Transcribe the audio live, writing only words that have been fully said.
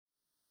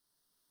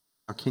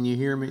Can you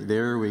hear me?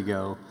 There we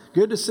go.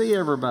 Good to see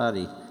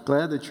everybody.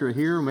 Glad that you're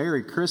here.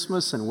 Merry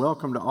Christmas and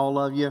welcome to all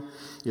of you.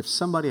 If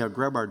somebody will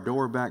grab our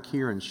door back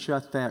here and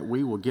shut that,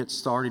 we will get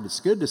started. It's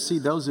good to see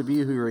those of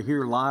you who are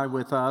here live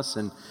with us,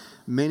 and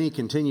many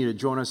continue to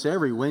join us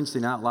every Wednesday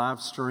night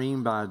live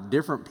stream by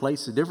different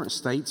places, different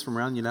states from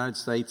around the United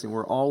States, and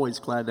we're always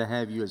glad to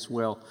have you as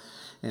well.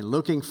 And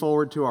looking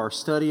forward to our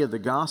study of the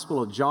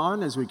Gospel of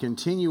John as we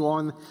continue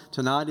on.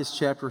 Tonight is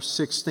chapter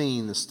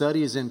 16. The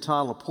study is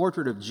entitled A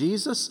Portrait of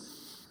Jesus.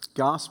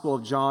 Gospel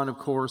of John, of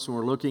course, and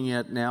we're looking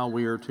at now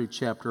we are to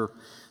chapter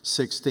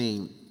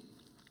 16.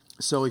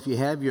 So if you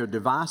have your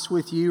device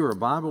with you or a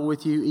Bible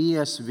with you,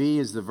 ESV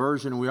is the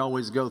version we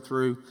always go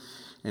through,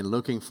 and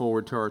looking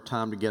forward to our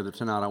time together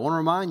tonight. I want to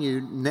remind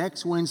you,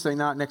 next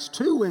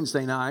two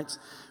Wednesday nights,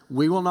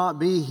 we will not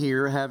be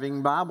here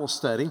having Bible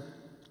study.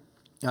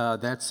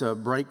 That's a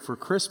break for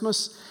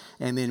Christmas,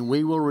 and then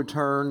we will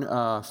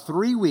return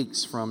 3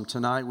 weeks from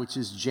tonight, which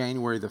is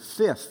January the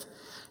 5th,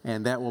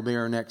 and that will be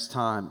our next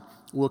time.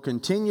 We'll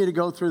continue to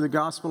go through the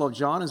Gospel of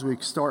John as we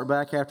start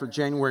back after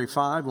January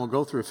 5. We'll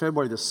go through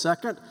February the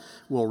 2nd.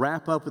 We'll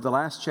wrap up with the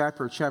last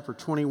chapter, chapter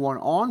 21,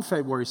 on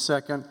February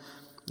 2nd.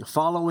 The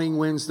following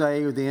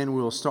Wednesday, then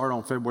we'll start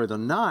on February the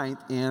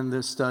 9th in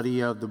the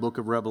study of the book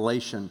of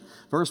Revelation,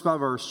 verse by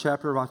verse,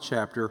 chapter by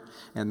chapter,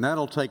 and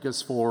that'll take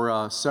us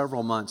for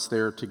several months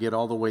there to get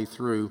all the way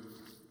through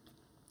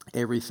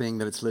everything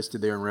that it's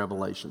listed there in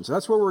Revelation. So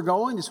that's where we're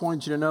going. Just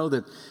wanted you to know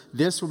that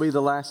this will be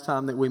the last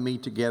time that we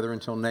meet together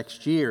until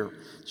next year,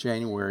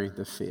 January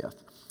the 5th.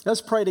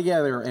 Let's pray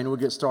together and we'll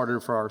get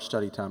started for our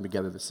study time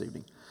together this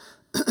evening.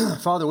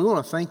 Father, we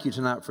want to thank you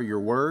tonight for your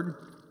word.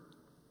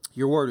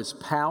 Your word is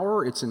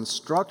power, it's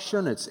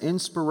instruction, it's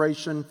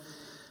inspiration.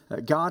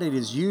 God, it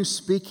is you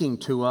speaking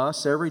to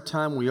us every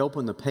time we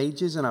open the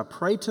pages, and I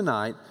pray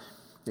tonight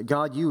that,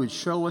 God, you would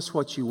show us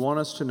what you want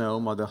us to know.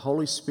 May the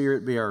Holy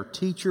Spirit be our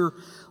teacher.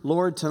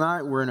 Lord,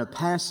 tonight we're in a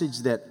passage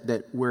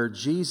that where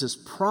Jesus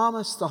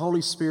promised the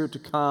Holy Spirit to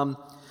come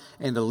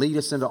and to lead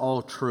us into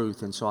all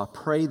truth. And so I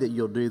pray that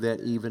you'll do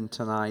that even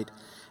tonight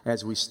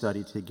as we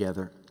study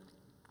together.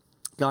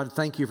 God,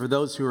 thank you for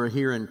those who are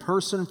here in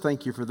person.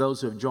 Thank you for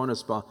those who have joined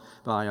us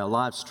by a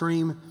live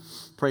stream.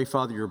 Pray,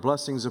 Father, your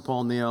blessings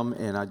upon them.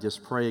 And I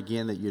just pray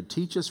again that you'd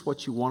teach us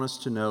what you want us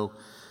to know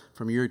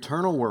from your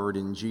eternal word.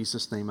 In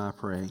Jesus' name I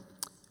pray.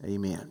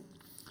 Amen.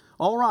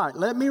 All right,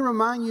 let me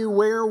remind you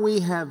where we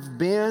have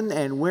been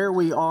and where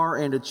we are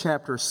into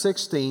chapter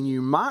 16.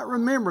 You might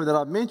remember that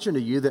I've mentioned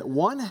to you that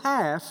one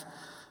half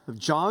of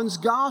John's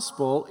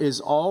gospel is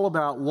all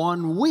about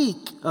 1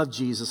 week of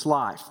Jesus'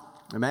 life.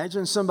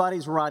 Imagine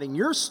somebody's writing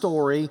your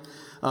story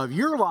of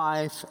your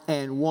life,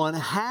 and one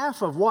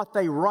half of what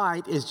they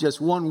write is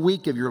just 1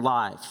 week of your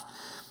life.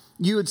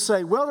 You would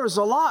say, well, there's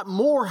a lot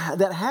more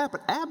that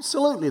happened.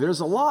 Absolutely,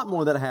 there's a lot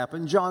more that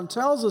happened. John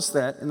tells us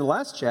that in the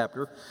last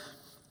chapter.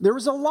 There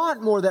was a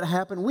lot more that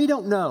happened. We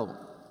don't know.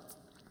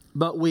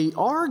 But we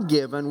are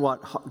given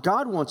what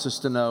God wants us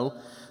to know,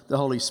 the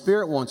Holy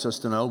Spirit wants us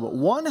to know. But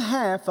one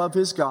half of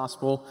his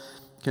gospel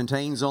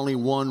contains only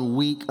 1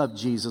 week of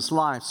Jesus'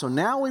 life. So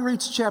now we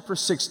reach chapter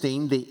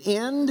 16. The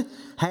end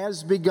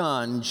has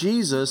begun.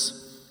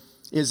 Jesus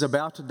is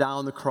about to die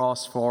on the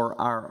cross for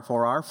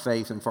our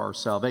faith and for our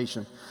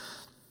salvation.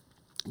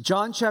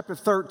 John chapter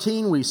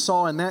 13, we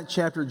saw in that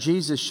chapter,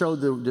 Jesus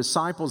showed the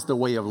disciples the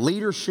way of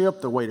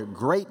leadership, the way to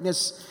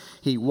greatness.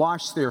 He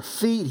washed their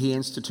feet. He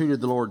instituted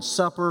the Lord's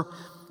Supper.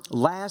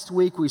 Last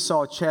week, we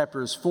saw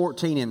chapters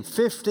 14 and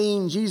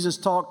 15. Jesus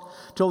told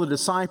the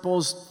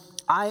disciples,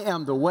 I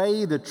am the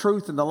way, the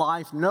truth, and the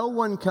life. No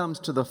one comes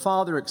to the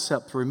Father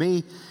except through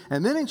me.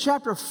 And then in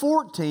chapter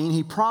 14,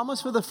 he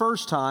promised for the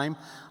first time,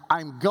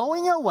 I'm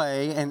going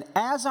away, and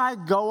as I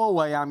go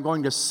away, I'm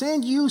going to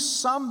send you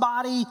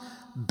somebody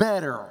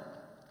better,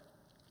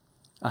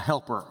 a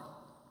helper.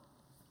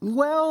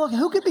 Well,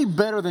 who could be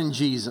better than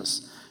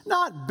Jesus?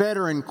 Not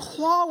better in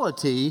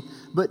quality,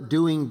 but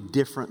doing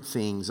different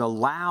things,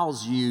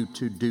 allows you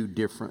to do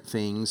different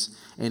things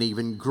and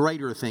even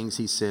greater things,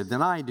 he said,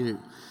 than I do.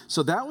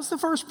 So that was the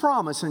first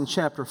promise in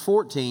chapter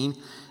 14.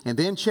 And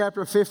then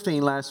chapter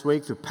 15 last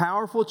week, the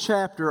powerful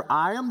chapter,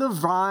 I am the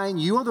vine,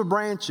 you are the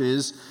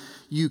branches.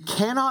 You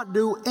cannot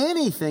do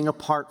anything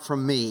apart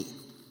from me.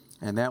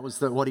 And that was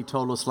what he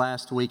told us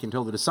last week and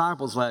told the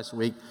disciples last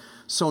week.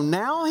 So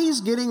now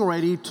he's getting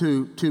ready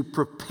to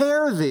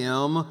prepare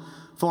them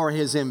for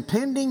his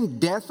impending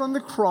death on the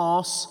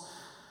cross,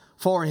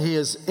 for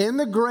his in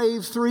the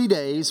grave 3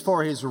 days,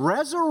 for his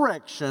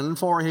resurrection,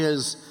 for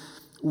his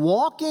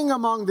walking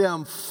among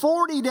them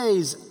 40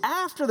 days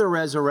after the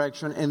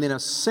resurrection, and then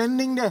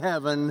ascending to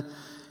heaven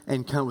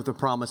and come with the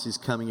promise he's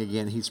coming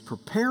again. He's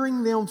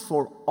preparing them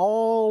for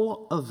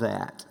all of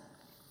that.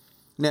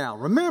 Now,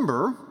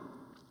 remember,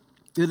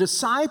 the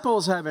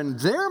disciples have in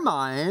their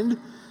mind,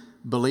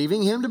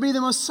 believing him to be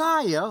the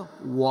Messiah,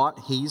 what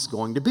he's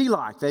going to be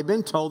like. They've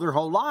been told their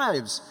whole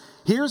lives,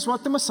 here's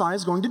what the Messiah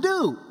is going to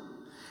do.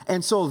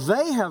 And so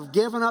they have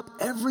given up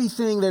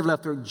everything. They've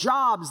left their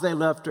jobs, they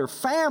left their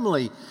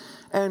family,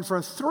 And for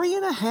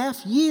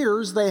 3.5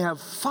 years, they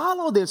have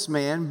followed this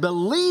man,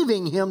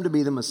 believing him to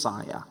be the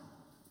Messiah.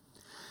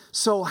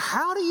 So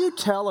how do you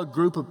tell a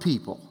group of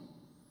people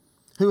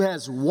who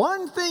has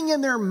one thing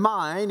in their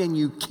mind and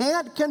you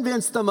can't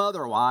convince them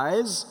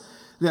otherwise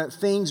that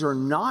things are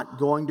not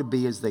going to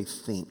be as they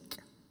think?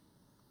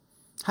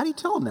 How do you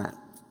tell them that?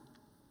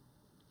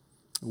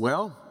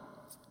 Well,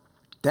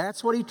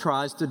 that's what he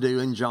tries to do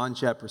in John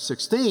chapter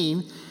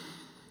 16.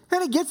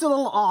 And it gets a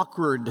little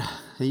awkward.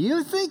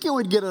 You think it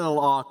would get a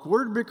little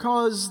awkward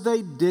because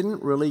they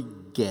didn't really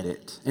get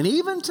it. And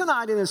even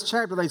tonight in this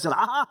chapter, they said,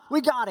 aha,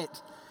 we got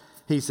it.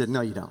 He said, no,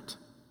 you don't.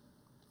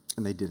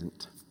 And they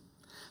didn't.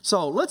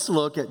 So let's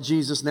look at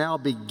Jesus now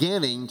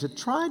beginning to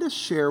try to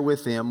share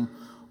with them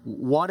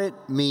what it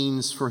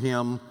means for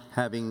him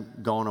having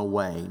gone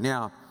away.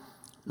 Now,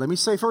 let me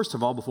say first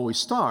of all, before we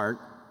start,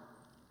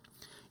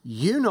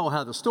 you know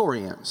how the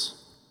story ends.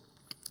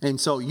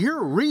 And so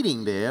you're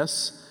reading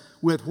this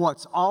with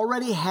what's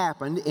already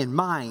happened in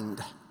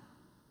mind.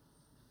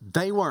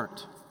 They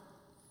weren't.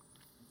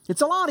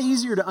 It's a lot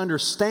easier to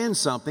understand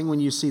something when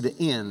you see the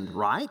end,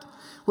 right?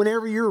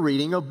 Whenever you're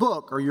reading a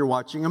book or you're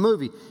watching a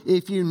movie.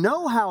 If you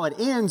know how it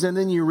ends and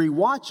then you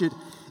rewatch it,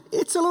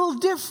 it's a little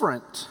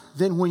different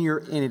than when you're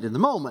in it in the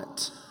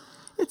moment.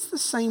 It's the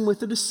same with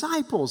the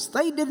disciples.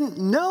 They didn't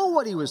know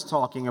what he was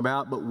talking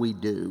about, but we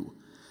do.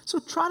 So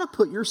try to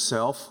put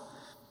yourself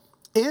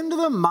into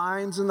the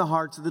minds and the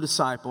hearts of the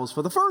disciples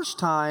for the first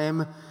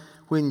time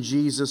when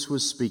Jesus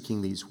was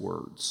speaking these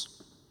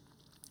words.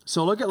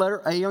 So look at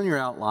letter A on your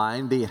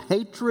outline, the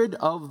hatred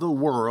of the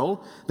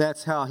world.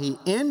 That's how he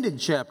ended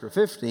chapter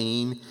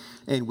 15,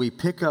 and we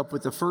pick up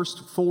with the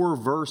first 4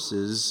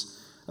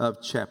 verses of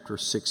chapter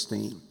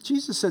 16.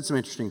 Jesus said some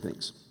interesting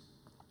things.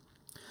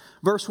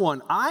 Verse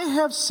 1, I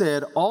have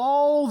said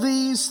all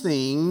these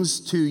things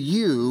to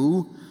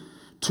you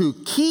to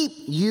keep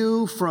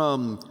you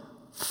from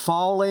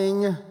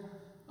falling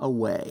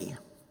away.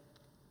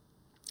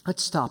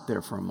 Let's stop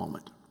there for a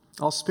moment.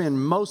 I'll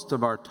spend most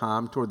of our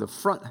time toward the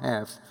front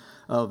half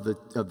of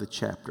the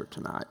chapter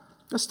tonight.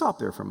 Let's stop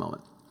there for a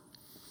moment.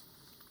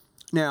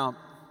 Now,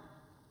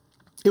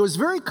 it was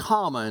very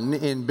common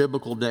in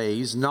biblical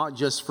days, not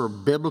just for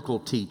biblical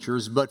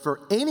teachers, but for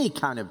any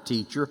kind of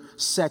teacher,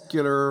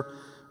 secular,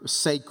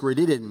 sacred,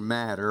 it didn't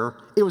matter.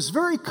 It was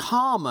very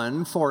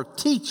common for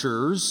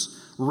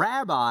teachers,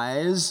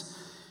 rabbis,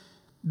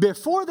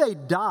 before they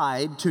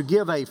died, to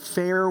give a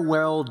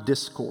farewell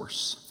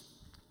discourse.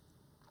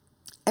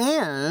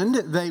 And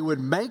they would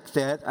make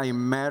that a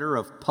matter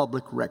of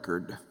public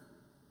record.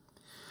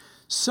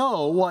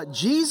 So what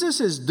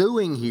Jesus is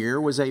doing here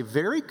was a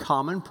very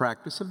common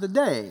practice of the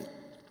day.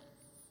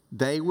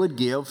 They would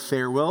give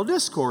farewell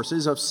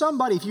discourses of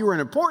somebody, if you were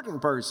an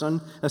important person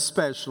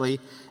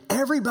especially,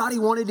 everybody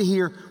wanted to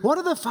hear, what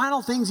are the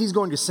final things he's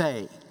going to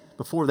say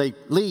before they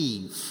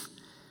leave?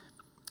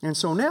 And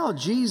so now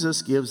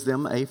Jesus gives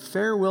them a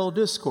farewell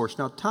discourse.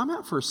 Now, time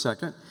out for a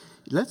second.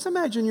 Let's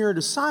imagine you're a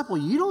disciple.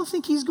 You don't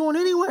think he's going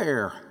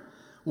anywhere.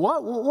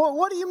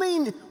 What do you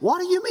mean? What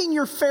do you mean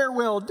your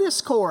farewell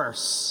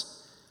discourse?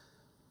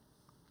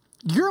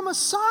 You're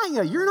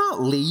Messiah. You're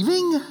not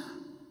leaving.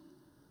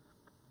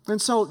 And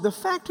so the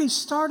fact he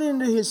started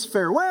into his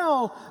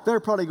farewell, they're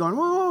probably going,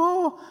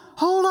 whoa,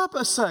 hold up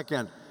a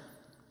second.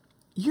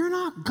 You're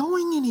not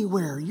going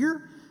anywhere.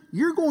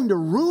 You're going to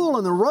rule,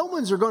 and the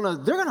Romans they're going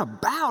to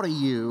bow to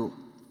you.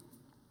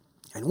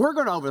 And we're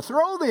going to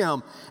overthrow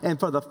them. And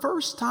for the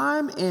first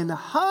time in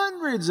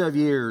hundreds of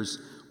years,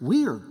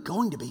 we are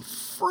going to be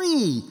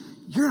free.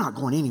 You're not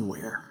going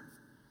anywhere.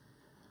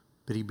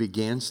 But he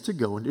begins to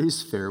go into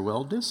his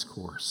farewell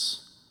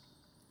discourse.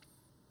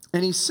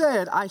 And he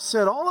said, I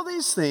said all of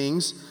these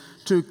things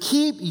to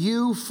keep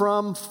you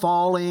from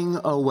falling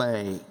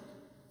away.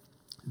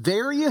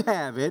 There you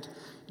have it.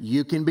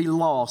 You can be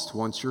lost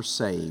once you're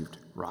saved,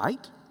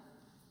 right?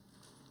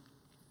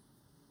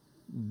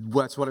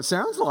 That's what it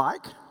sounds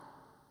like.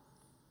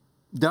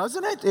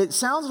 Doesn't it? It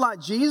sounds like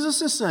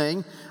Jesus is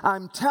saying,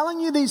 I'm telling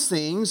you these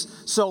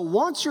things, so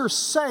once you're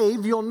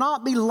saved, you'll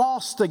not be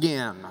lost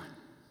again.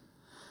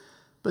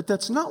 But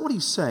that's not what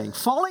he's saying.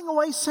 Falling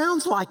away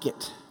sounds like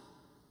it.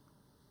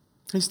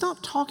 He's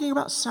not talking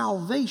about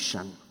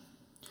salvation.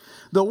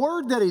 The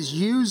word that is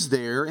used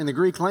there in the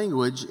Greek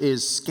language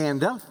is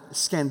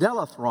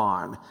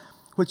scandalathron,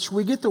 which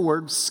we get the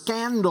word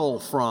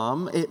scandal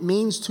from. It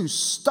means to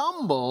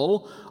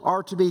stumble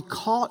or to be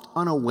caught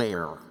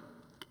unaware.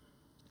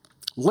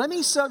 Let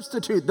me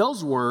substitute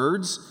those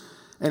words,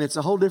 and it's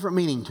a whole different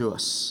meaning to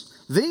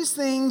us. These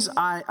things,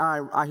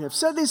 I have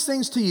said these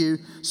things to you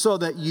so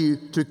that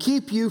to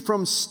keep you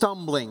from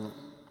stumbling.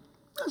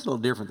 That's a little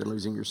different than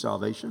losing your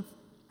salvation.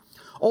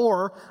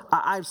 Or,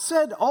 I've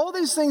said all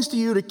these things to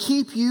you to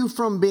keep you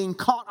from being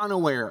caught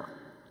unaware.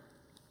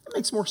 It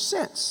makes more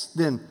sense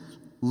than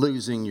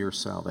losing your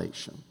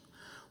salvation.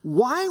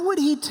 Why would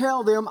he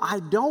tell them, I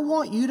don't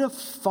want you to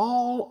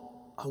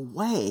fall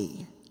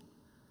away?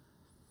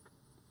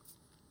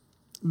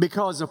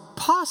 Because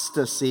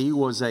apostasy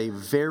was a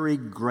very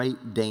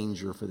great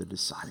danger for the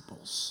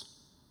disciples.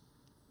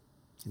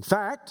 In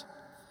fact,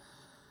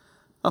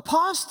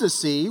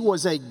 Apostasy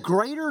was a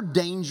greater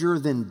danger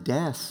than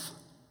death.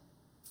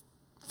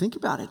 Think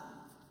about it.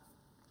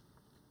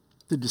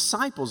 The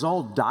disciples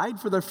all died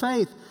for their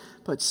faith,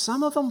 but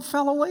some of them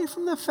fell away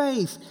from the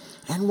faith.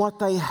 And what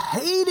they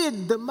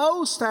hated the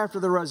most after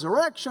the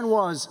resurrection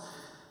was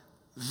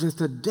that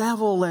the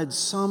devil led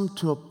some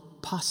to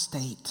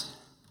apostate,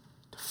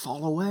 to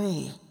fall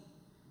away.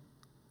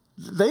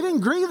 They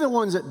didn't grieve the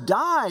ones that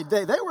died.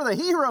 They were the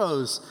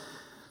heroes.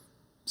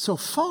 So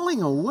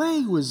falling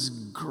away was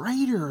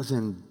greater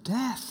than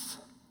death.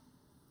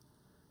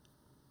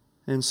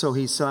 And so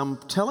he said, I'm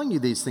telling you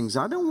these things.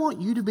 I don't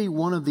want you to be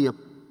one of the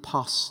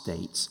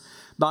apostates.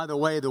 By the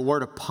way, the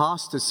word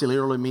apostasy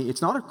literally means,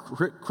 it's not a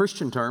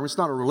Christian term. It's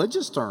not a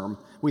religious term.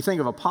 We think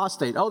of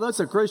apostate. Oh, that's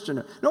a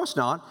Christian. No, it's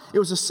not. It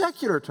was a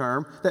secular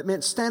term that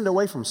meant stand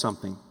away from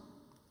something.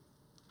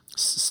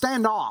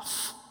 Stand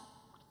off.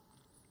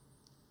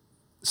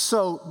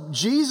 So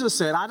Jesus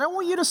said, I don't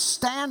want you to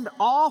stand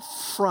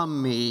off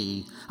from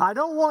me. I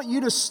don't want you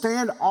to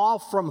stand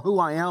off from who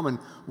I am and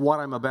what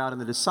I'm about.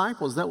 And the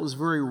disciples, that was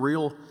very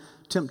real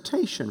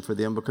temptation for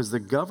them because the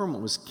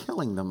government was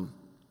killing them.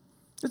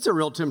 It's a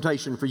real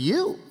temptation for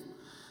you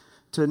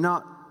to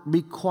not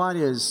be quite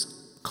as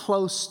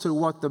close to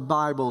what the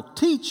Bible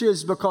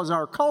teaches because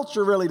our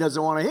culture really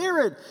doesn't want to hear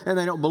it and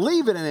they don't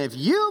believe it. And if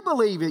you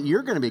believe it,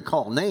 you're going to be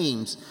called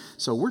names.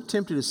 So we're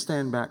tempted to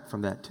stand back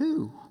from that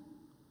too,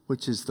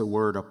 which is the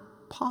word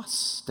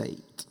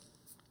apostate.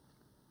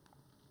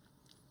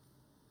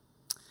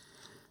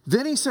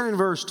 Then he said in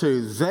verse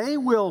 2, they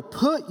will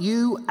put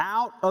you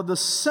out of the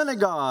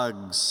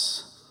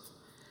synagogues.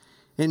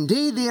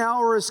 Indeed, the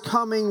hour is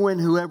coming when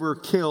whoever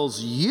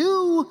kills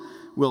you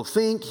will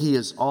think he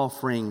is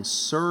offering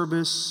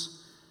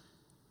service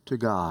to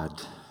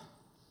God.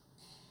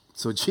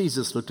 So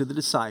Jesus looked at the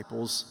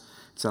disciples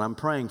and said, I'm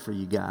praying for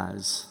you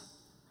guys.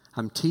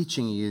 I'm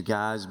teaching you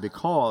guys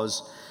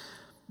because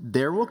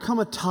there will come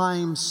a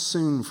time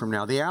soon from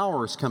now. The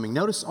hour is coming.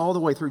 Notice all the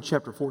way through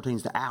chapter 14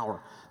 is the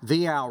hour.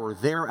 The hour,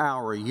 their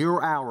hour,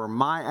 your hour,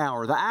 my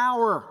hour. The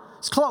hour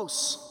is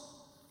close.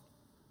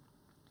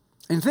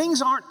 And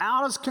things aren't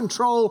out of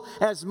control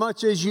as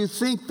much as you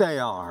think they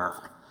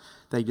are.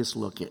 They just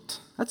look it.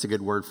 That's a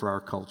good word for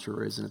our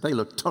culture, isn't it? They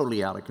look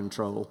totally out of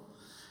control.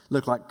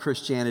 Look like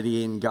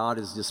Christianity and God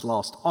has just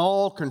lost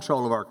all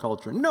control of our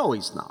culture. No,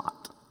 he's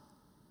not.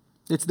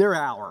 It's their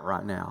hour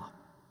right now,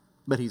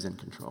 but he's in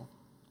control.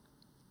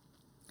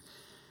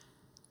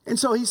 And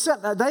so he said,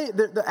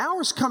 the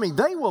hour's coming.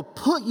 They will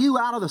put you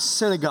out of the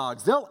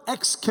synagogues. They'll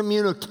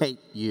excommunicate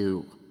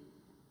you.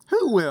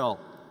 Who will?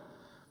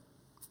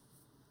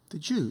 The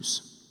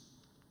Jews.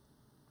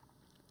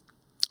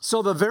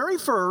 So the very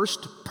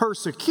first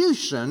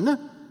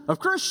persecution of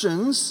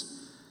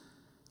Christians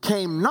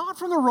came not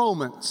from the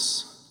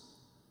Romans,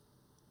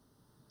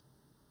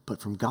 but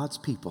from God's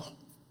people,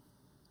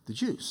 the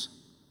Jews.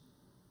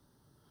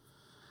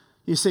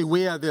 You see,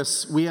 we have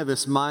this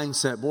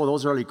mindset, boy,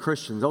 those early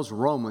Christians, those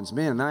Romans,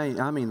 man,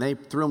 they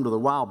threw them to the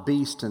wild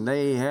beast and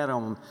they had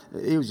them,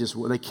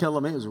 they killed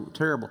them, it was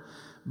terrible.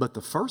 But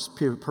the first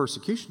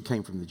persecution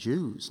came from the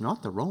Jews,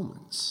 not the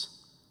Romans.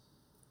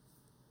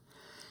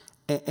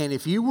 And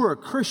if you were a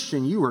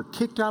Christian, you were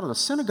kicked out of the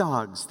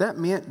synagogues. That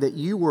meant that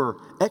you were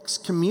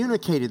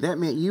excommunicated. That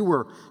meant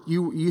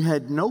you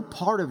had no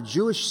part of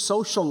Jewish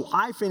social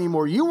life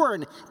anymore. You were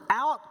an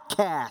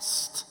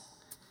outcast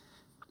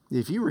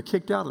if you were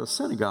kicked out of the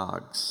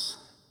synagogues.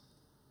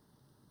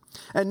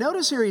 And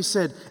notice here he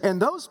said, and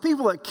those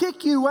people that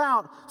kick you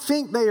out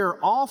think they are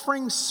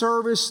offering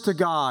service to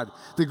God.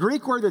 The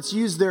Greek word that's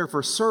used there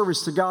for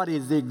service to God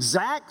is the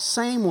exact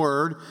same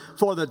word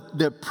for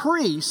the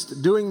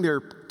priest doing their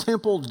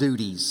temple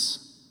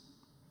duties.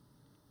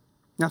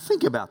 Now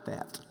think about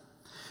that.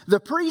 The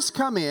priests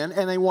come in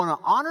and they want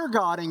to honor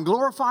God and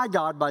glorify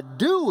God by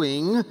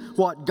doing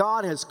what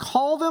God has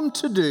called them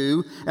to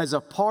do as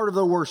a part of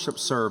the worship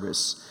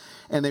service.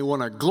 And they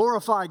want to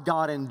glorify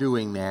God in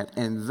doing that.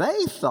 And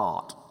they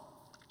thought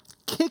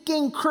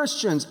kicking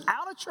Christians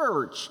out of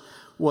church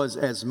was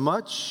as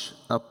much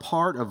a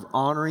part of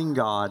honoring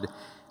God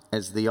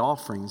as the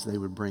offerings they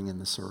would bring in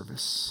the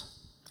service.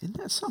 Isn't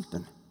that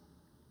something?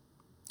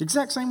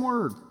 Exact same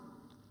word.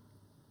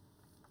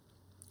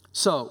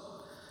 So,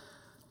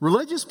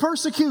 religious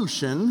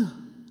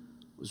persecution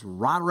was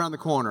right around the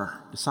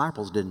corner.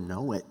 Disciples didn't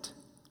know it.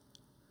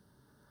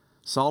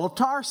 Saul of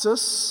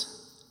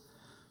Tarsus,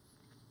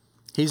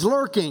 he's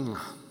lurking.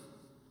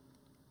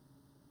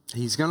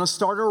 He's going to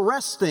start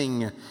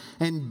arresting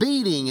and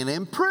beating and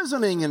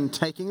imprisoning and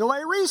taking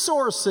away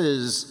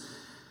resources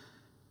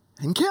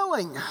and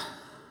killing.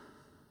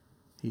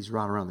 He's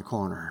right around the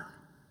corner.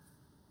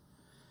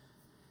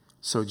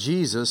 So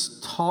Jesus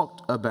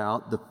talked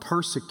about the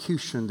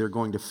persecution they're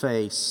going to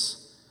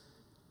face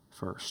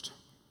first.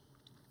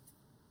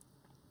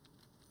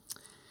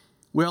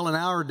 Well, in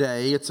our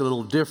day, it's a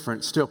little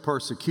different. Still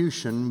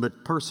persecution,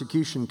 but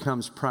persecution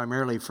comes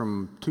primarily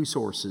from two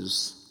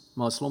sources: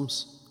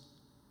 Muslims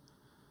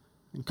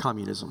and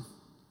communism.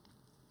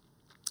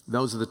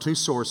 Those are the two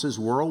sources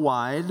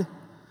worldwide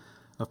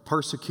of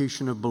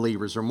persecution of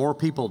believers. There are more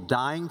people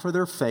dying for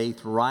their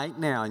faith right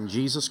now in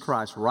Jesus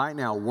Christ, right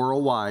now,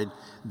 worldwide,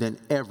 than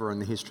ever in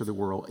the history of the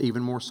world,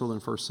 even more so than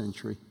first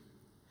century.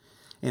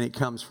 And it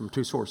comes from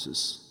two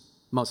sources: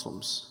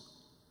 Muslims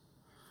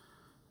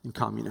and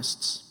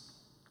communists.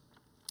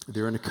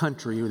 They're in a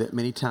country that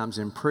many times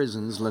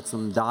imprisons, lets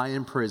them die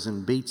in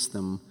prison, beats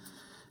them.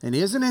 And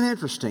isn't it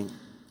interesting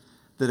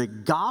that a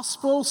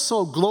gospel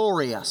so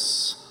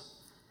glorious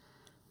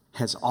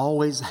has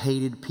always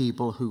hated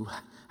people who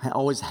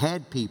always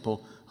had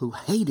people who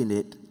hated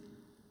it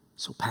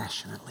so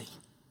passionately?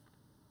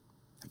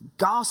 The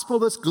gospel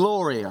that's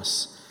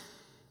glorious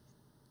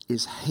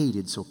is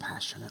hated so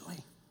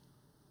passionately.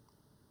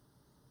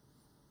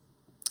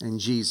 And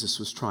Jesus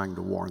was trying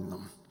to warn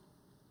them.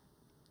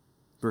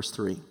 Verse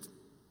 3.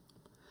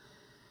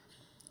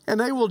 And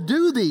they will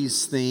do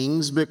these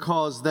things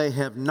because they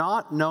have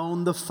not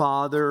known the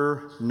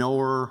Father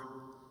nor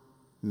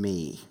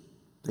me.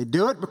 They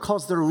do it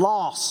because they're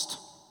lost.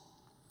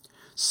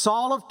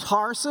 Saul of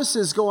Tarsus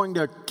is going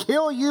to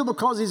kill you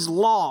because he's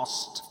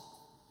lost.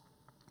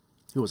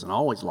 He wasn't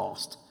always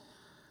lost,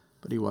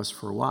 but he was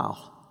for a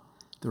while.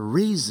 The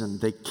reason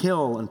they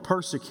kill and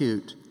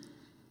persecute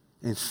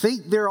and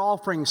think they're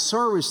offering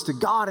service to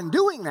God in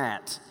doing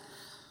that,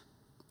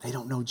 they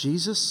don't know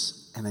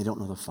Jesus and they don't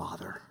know the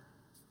Father.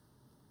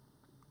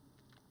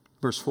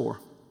 Verse 4.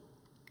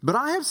 But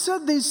I have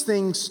said these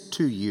things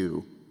to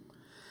you,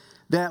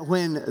 that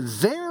when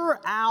their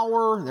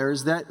hour,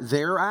 there's that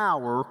their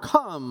hour,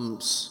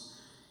 comes,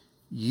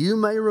 you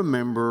may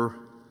remember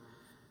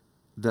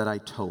that I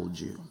told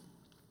you.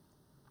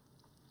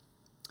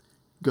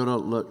 Go to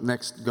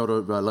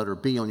letter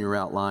B on your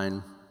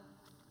outline.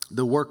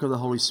 The work of the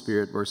Holy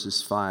Spirit,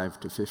 verses 5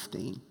 to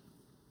 15.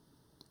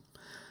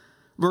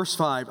 Verse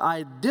 5,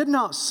 I did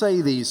not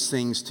say these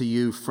things to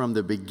you from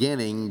the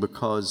beginning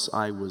because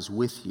I was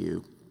with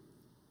you.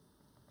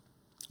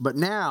 But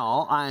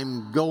now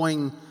I'm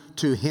going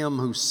to him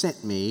who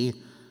sent me,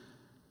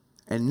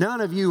 and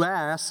none of you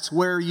asks,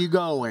 where are you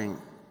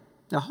going?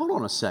 Now hold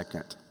on a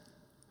second.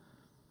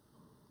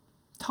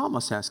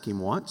 Thomas asked him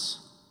once,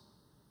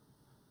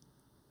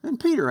 and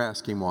Peter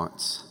asked him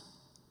once,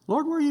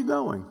 Lord, where are you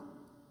going?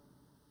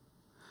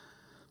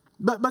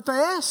 But they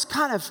asked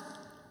kind of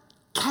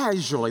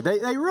casually.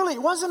 They really,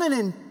 it wasn't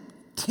an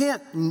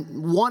intent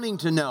wanting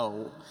to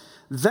know.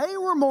 They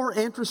were more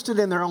interested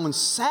in their own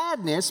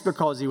sadness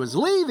because he was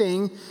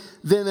leaving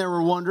than they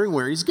were wondering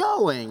where he's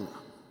going.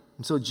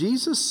 And so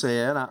Jesus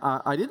said,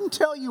 I didn't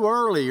tell you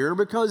earlier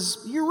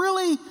because you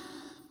really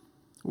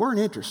weren't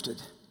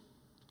interested.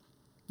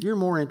 You're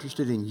more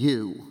interested in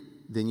you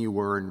than you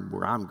were in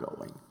where I'm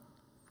going.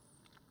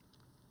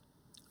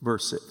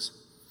 Verse 6.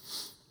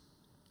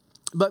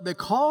 But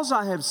because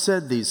I have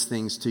said these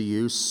things to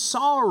you,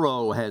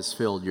 sorrow has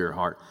filled your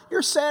heart.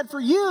 You're sad for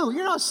you.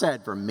 You're not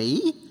sad for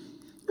me.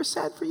 You're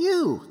sad for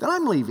you that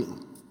I'm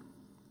leaving.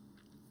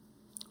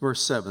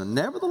 Verse 7.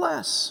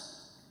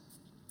 Nevertheless,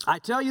 I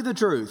tell you the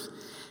truth.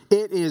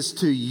 It is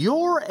to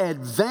your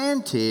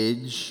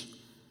advantage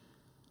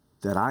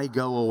that I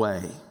go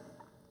away.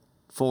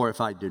 For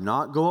if I do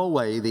not go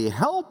away, the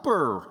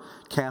Helper,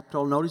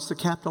 notice the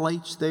capital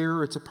H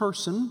there, it's a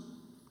person.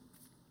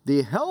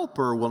 The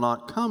Helper will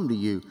not come to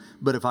you.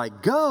 But if I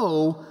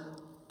go,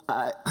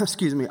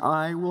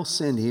 I will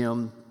send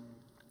him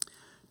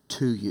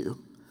to you.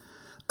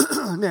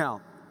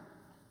 Now,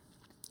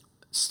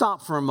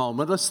 stop for a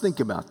moment. Let's think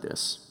about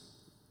this.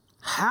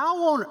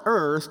 How on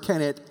earth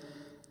can it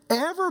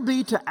ever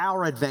be to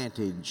our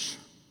advantage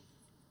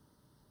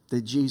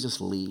that Jesus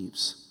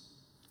leaves?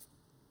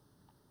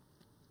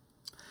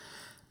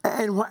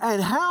 And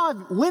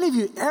when have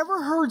you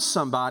ever heard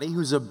somebody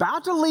who's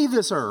about to leave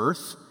this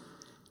earth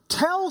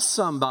tell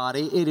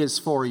somebody it is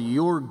for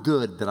your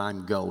good that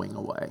I'm going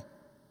away?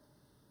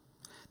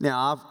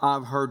 Now,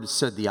 I've heard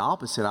said the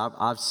opposite.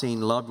 I've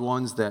seen loved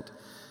ones that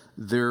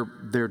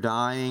they're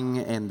dying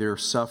and they're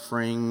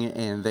suffering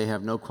and they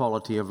have no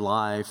quality of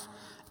life.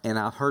 And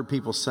I've heard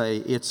people say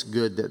it's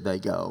good that they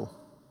go.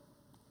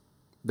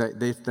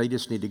 They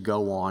just need to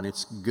go on.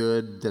 It's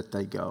good that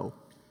they go.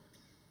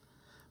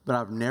 But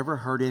I've never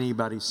heard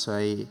anybody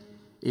say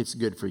it's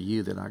good for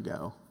you that I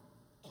go.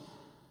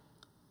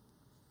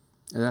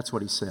 And that's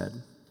what he said.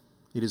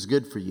 It is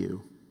good for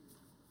you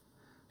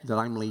that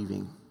I'm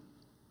leaving.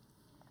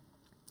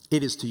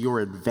 It is to your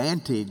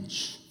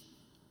advantage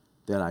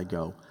that I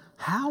go.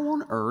 How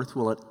on earth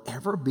will it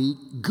ever be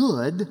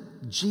good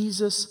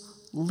Jesus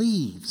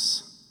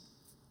leaves?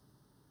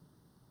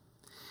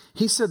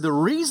 He said the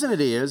reason it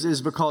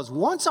is because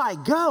once I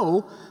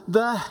go,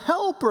 the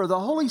Helper, the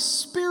Holy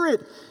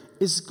Spirit,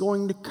 is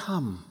going to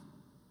come.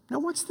 Now,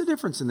 what's the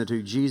difference in the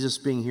two? Jesus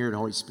being here and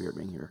Holy Spirit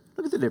being here.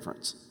 Look at the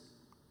difference.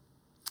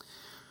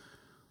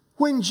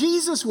 When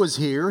Jesus was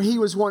here, he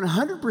was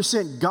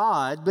 100%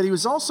 God, but he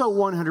was also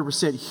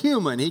 100%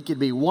 human. He could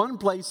be one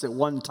place at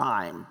one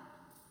time.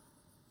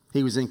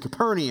 He was in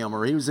Capernaum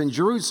or he was in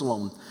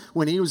Jerusalem.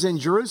 When he was in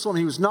Jerusalem,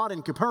 he was not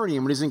in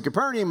Capernaum. When he's in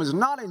Capernaum, he was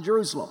not in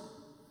Jerusalem.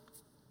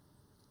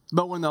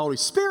 But when the Holy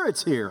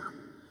Spirit's here,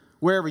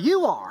 wherever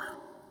you are,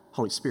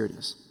 Holy Spirit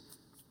is.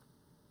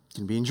 It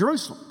can be in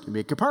Jerusalem. It can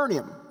be at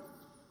Capernaum.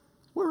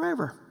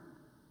 Wherever.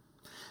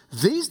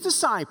 These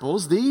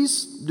disciples,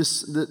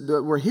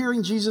 we're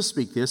hearing Jesus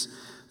speak this,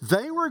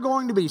 they were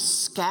going to be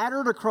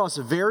scattered across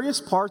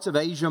various parts of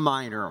Asia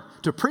Minor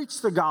to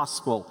preach the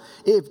gospel.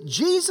 If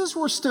Jesus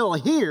were still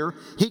here,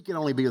 he could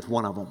only be with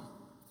one of them.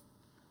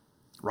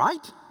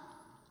 Right?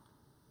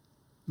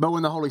 But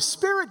when the Holy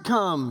Spirit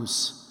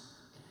comes,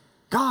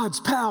 God's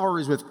power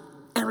is with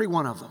every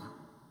one of them.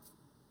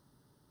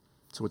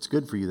 So it's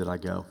good for you that I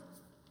go.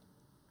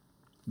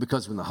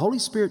 Because when the Holy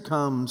Spirit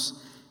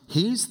comes,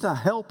 he's the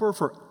helper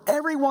for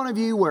every one of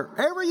you,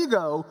 wherever you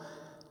go,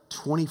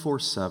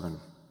 24/7.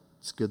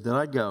 It's good that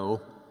I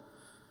go,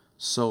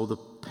 so the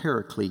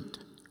Paraclete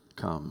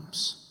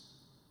comes.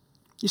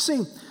 You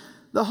see,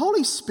 the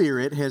Holy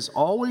Spirit has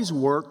always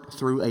worked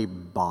through a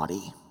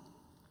body.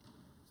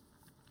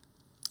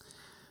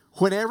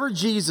 Whenever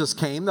Jesus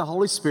came, the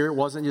Holy Spirit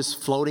wasn't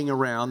just floating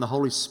around. The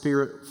Holy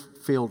Spirit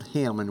filled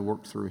him and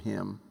worked through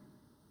him.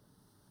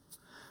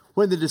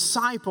 When the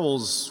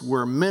disciples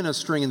were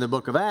ministering in the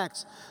book of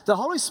Acts, the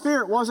Holy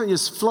Spirit wasn't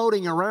just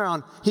floating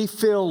around. He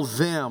filled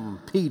them,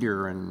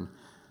 Peter and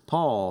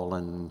Paul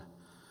and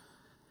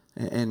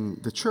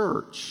the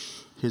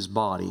church, his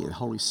body. The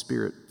Holy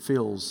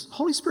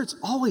Spirit's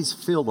always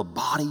filled a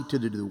body to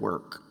do the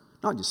work,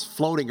 not just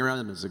floating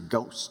around as a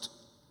ghost.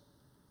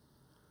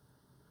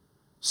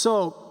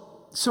 So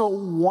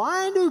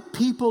why do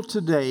people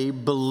today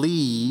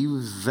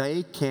believe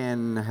they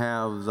can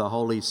have the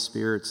Holy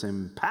Spirit's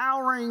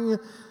empowering,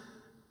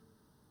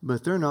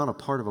 but they're not a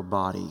part of a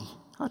body?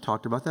 I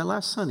talked about that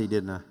last Sunday,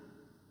 didn't I?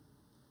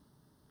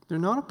 They're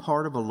not a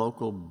part of a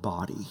local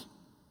body.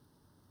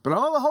 But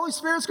the Holy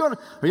Spirit's going to,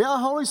 the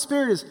Holy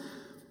Spirit is,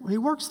 he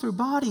works through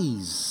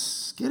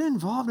bodies. Get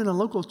involved in a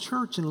local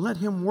church and let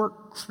him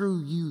work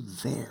through you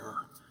there.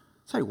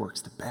 That's how he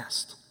works the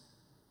best.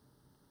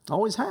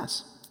 Always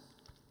has.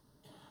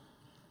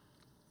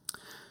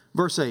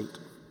 Verse 8.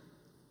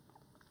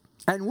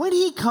 And when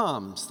he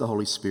comes, the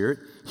Holy Spirit,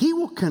 he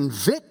will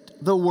convict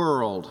the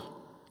world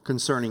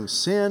concerning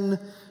sin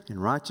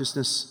and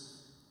righteousness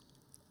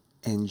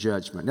and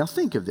judgment. Now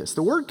think of this.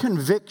 The word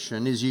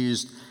conviction is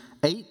used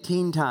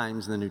 18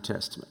 times in the New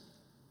Testament.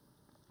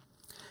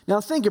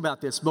 Now think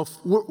about this.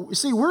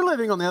 We're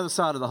living on the other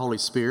side of the Holy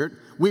Spirit.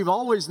 We've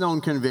always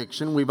known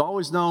conviction. We've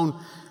always known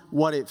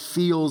what it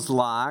feels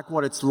like,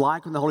 what it's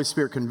like when the Holy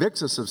Spirit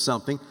convicts us of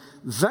something.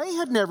 They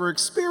had never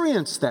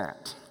experienced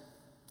that.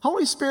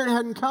 Holy Spirit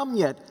hadn't come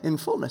yet in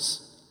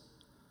fullness.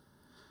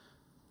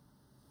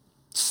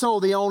 So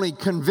the only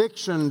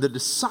conviction the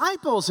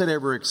disciples had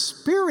ever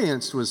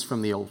experienced was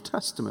from the Old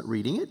Testament,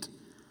 reading it,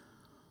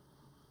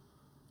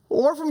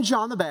 or from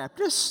John the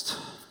Baptist,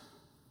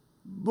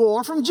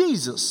 or from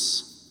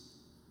Jesus,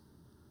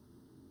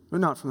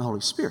 but not from the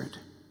Holy Spirit.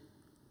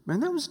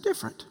 Man, that was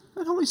different.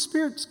 That Holy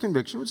Spirit's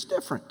conviction was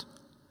different.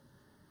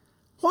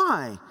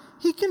 Why?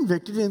 He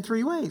convicted in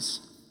 3 ways.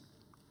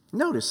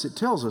 Notice it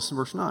tells us in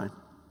verse 9.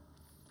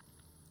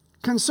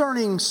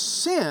 Concerning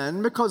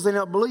sin, because they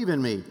don't believe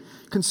in me.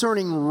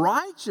 Concerning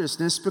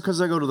righteousness, because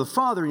I go to the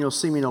Father and you'll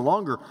see me no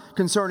longer.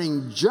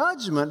 Concerning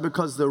judgment,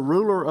 because the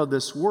ruler of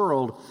this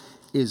world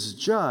is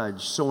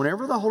judged. So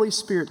whenever the Holy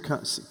Spirit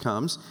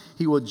comes,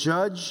 he will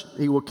judge,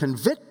 he will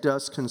convict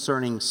us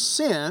concerning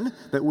sin,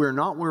 that we're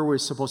not where we're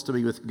supposed to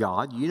be with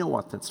God. You know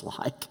what that's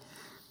like.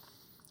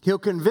 He'll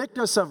convict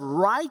us of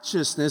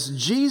righteousness.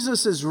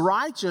 Jesus is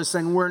righteous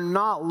and we're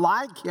not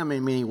like him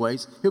in many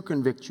ways. He'll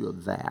convict you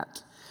of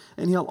that.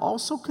 And he'll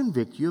also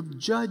convict you of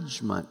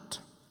judgment.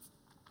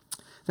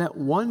 That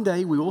one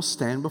day we will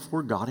stand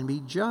before God and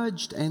be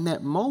judged. And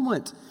that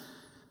moment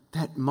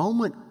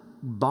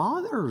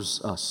bothers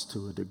us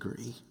to a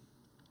degree.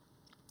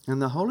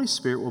 And the Holy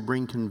Spirit will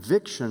bring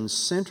convictions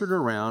centered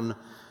around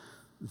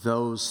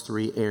those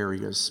 3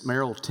 areas.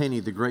 Merrill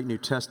Tenney, the great New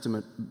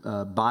Testament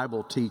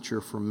Bible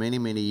teacher for many,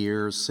 many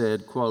years,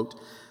 said, quote,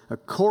 a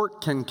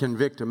court can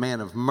convict a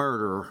man of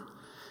murder,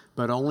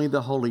 but only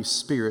the Holy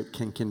Spirit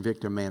can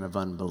convict a man of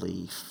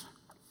unbelief.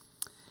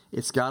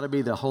 It's got to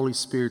be the Holy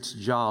Spirit's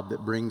job that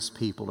brings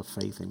people to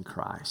faith in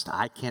Christ.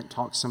 I can't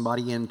talk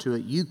somebody into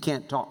it. You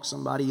can't talk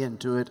somebody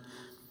into it.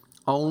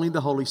 Only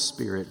the Holy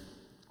Spirit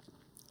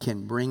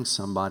can bring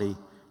somebody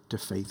to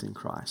faith in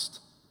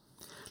Christ.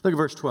 Look at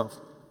verse 12.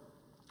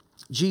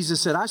 Jesus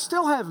said, I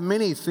still have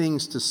many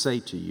things to say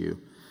to you,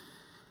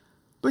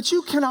 but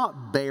you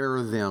cannot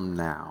bear them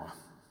now.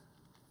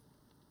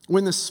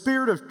 When the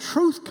Spirit of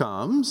truth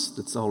comes,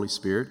 that's the Holy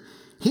Spirit,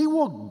 he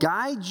will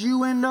guide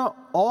you into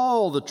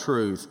all the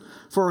truth,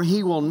 for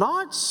he will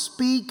not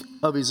speak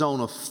of his own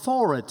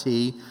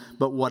authority,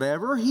 but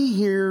whatever he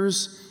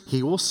hears,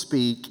 he will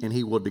speak, and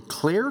he will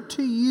declare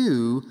to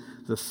you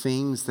the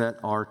things that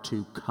are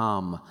to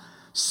come.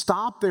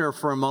 Stop there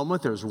for a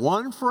moment. There's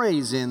one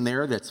phrase in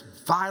there that's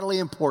vitally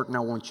important. I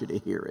want you to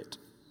hear it.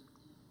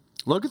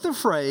 Look at the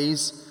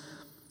phrase,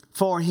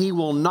 for he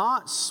will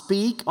not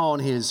speak on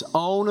his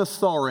own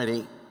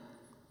authority.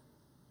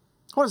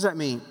 What does that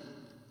mean?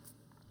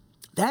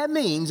 That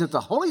means that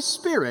the Holy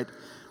Spirit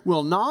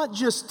will not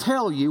just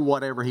tell you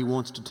whatever he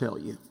wants to tell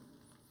you.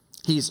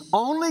 He's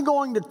only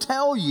going to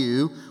tell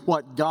you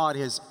what God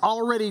has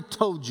already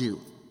told you.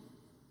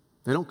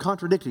 They don't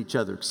contradict each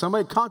other. If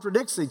somebody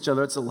contradicts each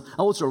other,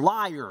 those are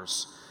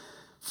liars.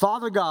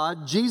 Father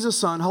God, Jesus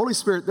Son, Holy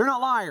Spirit, they're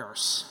not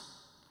liars.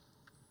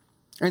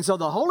 And so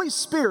the Holy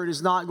Spirit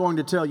is not going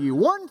to tell you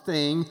one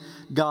thing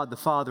God the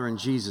Father and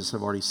Jesus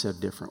have already said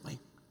differently.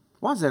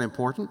 Why is that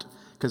important?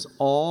 Because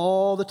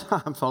all the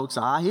time, folks,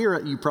 I hear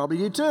it, you probably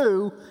do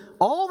too,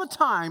 all the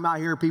time I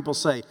hear people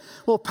say,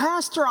 well,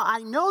 Pastor, I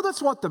know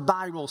that's what the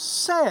Bible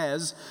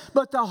says,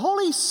 but the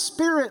Holy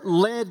Spirit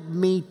led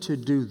me to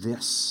do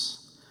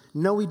this.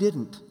 No, he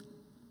didn't.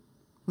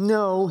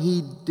 No,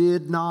 he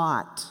did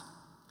not.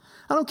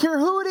 I don't care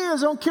who it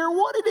is. I don't care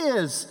what it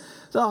is.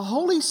 The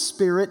Holy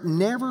Spirit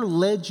never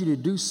led you to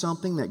do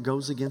something that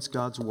goes against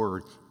God's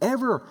word.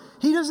 Ever.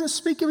 He doesn't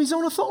speak of his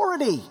own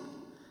authority.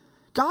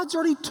 God's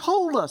already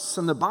told us,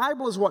 and the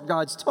Bible is what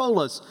God's told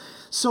us.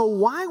 So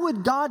why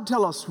would God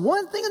tell us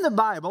one thing in the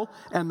Bible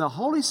and the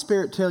Holy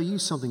Spirit tell you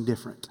something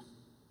different?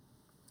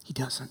 He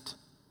doesn't.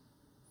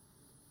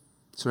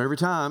 So every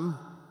time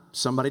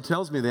somebody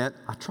tells me that,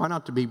 I try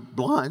not to be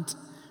blunt,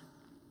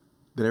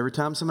 but every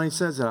time somebody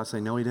says that, I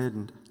say, no, he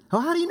didn't.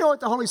 Well, how do you know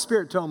what the Holy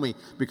Spirit told me?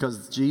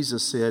 Because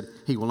Jesus said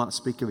he will not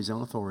speak of his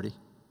own authority.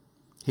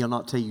 He'll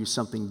not tell you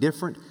something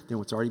different than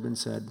what's already been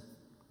said.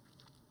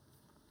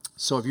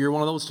 So if you're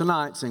one of those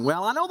tonight saying,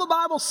 well, I know the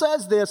Bible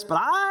says this, but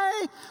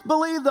I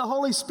believe the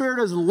Holy Spirit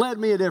has led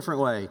me a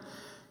different way,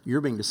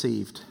 you're being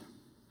deceived.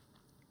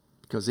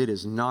 Because it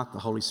is not the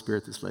Holy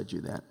Spirit that's led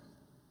you that.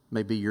 It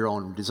may be your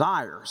own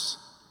desires,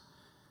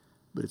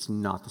 but it's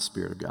not the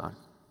Spirit of God.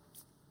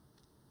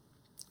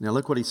 Now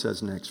look what he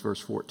says next, verse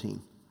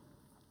 14.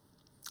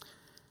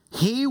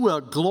 He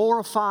will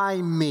glorify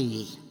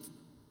me.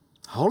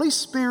 Holy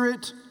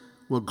Spirit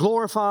will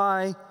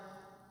glorify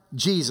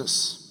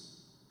Jesus.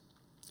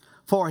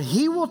 For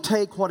he will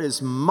take what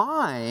is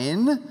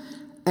mine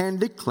and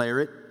declare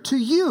it to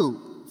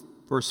you.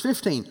 Verse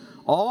 15.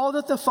 All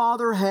that the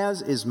Father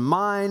has is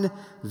mine.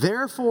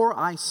 Therefore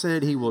I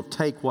said he will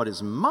take what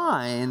is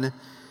mine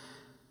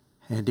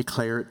and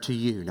declare it to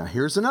you. Now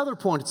here's another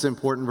point that's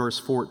important. Verse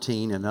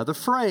 14. Another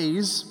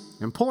phrase.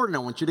 Important. I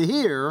want you to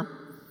hear.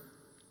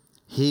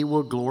 He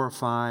will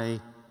glorify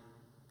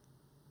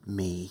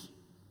me.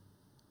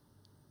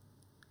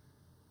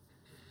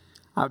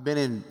 I've been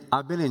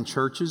in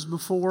churches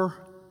before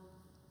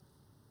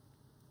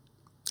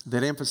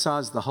that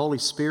emphasize the Holy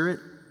Spirit,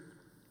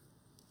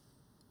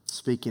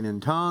 speaking in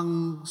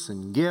tongues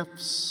and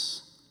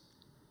gifts,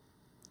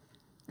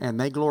 and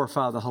they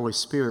glorify the Holy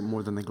Spirit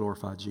more than they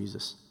glorify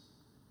Jesus.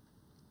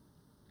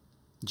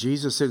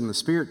 Jesus said when the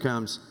Spirit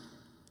comes,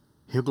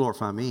 he'll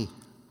glorify me.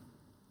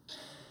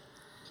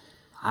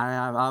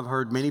 I've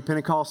heard many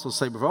Pentecostals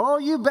say before, oh,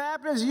 you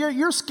Baptists,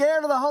 you're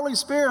scared of the Holy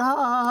Spirit, ha,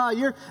 ha,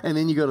 ha. And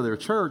then you go to their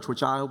church,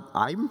 which I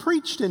even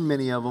preached in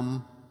many of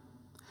them,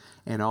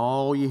 and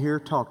all you hear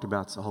talked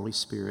about is the Holy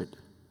Spirit.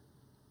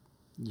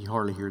 You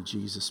hardly hear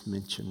Jesus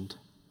mentioned.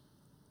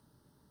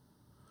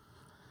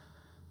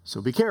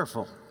 So be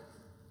careful.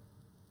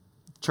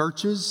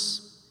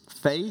 Churches,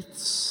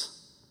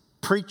 faiths,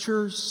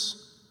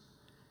 preachers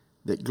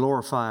that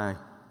glorify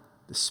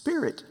the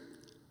Spirit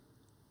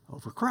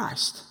over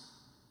Christ.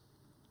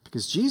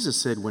 Because Jesus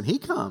said when he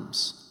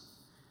comes,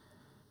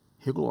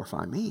 he'll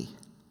glorify me.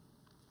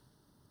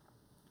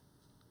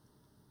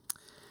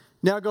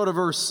 Now go to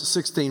verse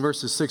 16,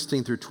 verses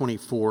 16 through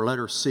 24. Let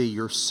her see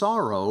your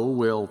sorrow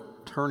will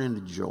turn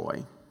into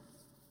joy.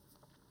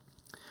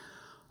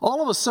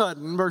 All of a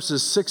sudden,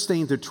 verses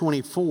 16 through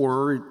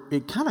 24,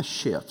 it kind of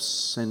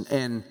shifts.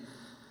 And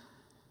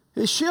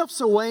it shifts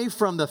away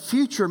from the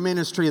future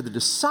ministry of the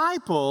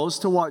disciples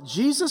to what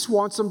Jesus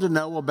wants them to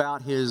know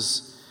about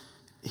his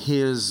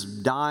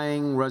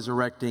dying,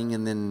 resurrecting,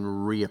 and then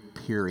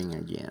reappearing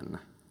again.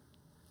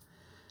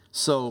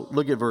 So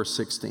look at verse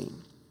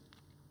 16.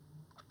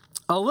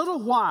 A little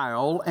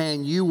while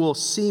and you will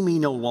see me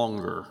no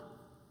longer.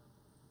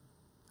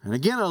 And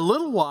again, a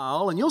little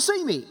while and you'll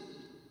see me.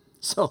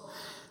 So,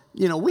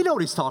 we know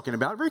what he's talking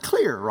about. Very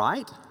clear,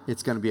 right?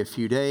 It's going to be a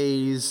few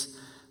days.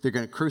 They're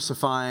going to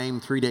crucify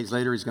him. 3 days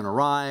later, he's going to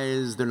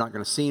rise. They're not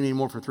going to see him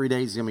anymore for 3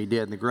 days. He's going to be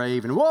dead in the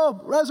grave. And whoa,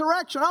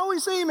 resurrection. Oh, we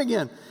see him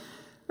again.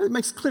 It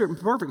makes clear,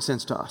 perfect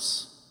sense to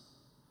us.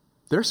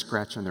 They're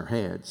scratching their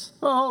heads.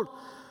 Oh,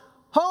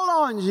 hold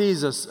on,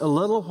 Jesus. A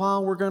little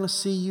while we're going to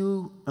see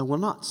you, and we'll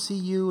not see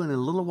you, and in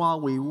a little while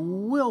we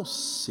will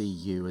see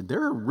you. And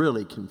they're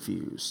really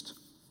confused.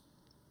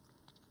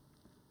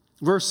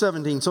 Verse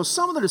 17, so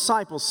some of the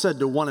disciples said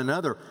to one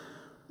another,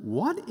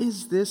 what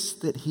is this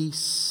that he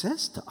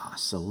says to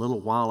us? A little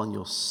while and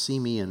you'll see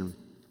me, and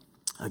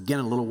again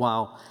a little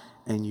while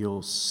and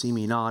you'll see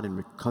me not, and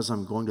because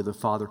I'm going to the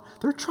Father.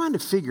 They're trying to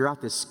figure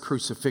out this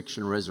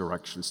crucifixion,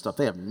 resurrection stuff.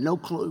 They have no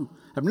clue.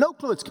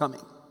 It's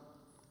coming.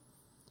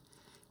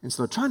 And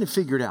so they're trying to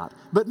figure it out.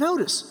 But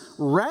notice,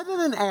 rather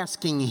than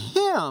asking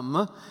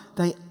him,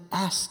 they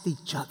asked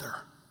each other.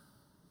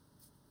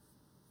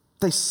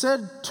 They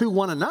said to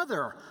one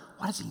another,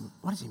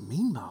 what does he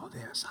mean by all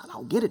this? I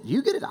don't get it.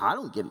 You get it? I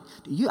don't get it.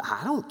 Do you?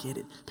 I don't get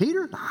it.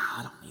 Peter? Nah,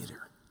 I don't either.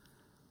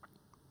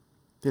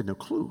 They had no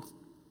clue.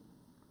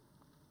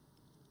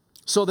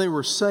 So they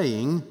were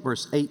saying,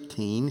 verse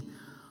 18,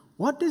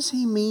 what does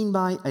he mean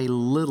by a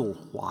little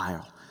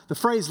while? The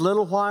phrase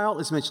little while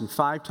is mentioned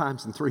 5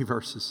 times in 3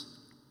 verses.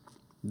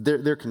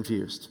 They're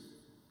confused.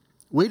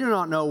 We do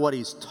not know what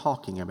he's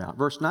talking about.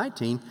 Verse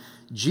 19,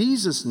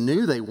 Jesus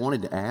knew they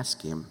wanted to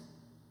ask him.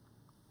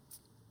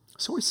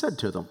 So he said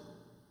to them,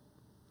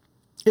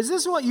 is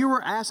this what you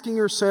were asking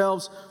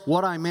yourselves,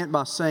 what I meant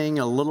by saying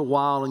a little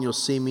while and you'll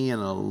see me,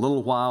 and a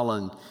little while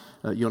and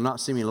you'll not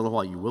see me, a little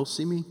while you will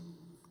see me?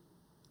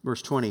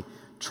 Verse 20,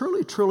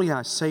 truly, truly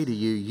I say to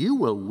you, you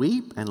will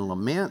weep and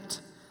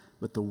lament,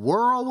 but the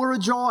world will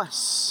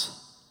rejoice.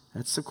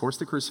 That's, of course,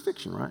 the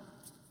crucifixion, right?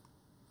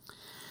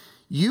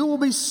 You will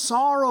be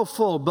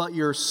sorrowful, but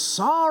your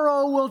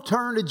sorrow will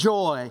turn to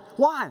joy.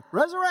 Why?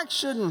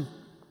 Resurrection.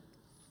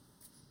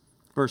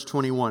 Verse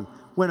 21,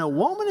 when a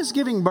woman is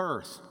giving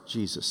birth,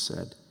 Jesus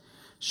said,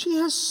 she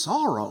has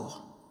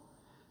sorrow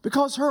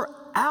because her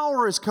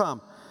hour has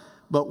come.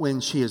 But when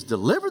she has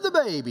delivered the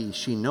baby,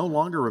 she no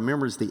longer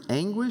remembers the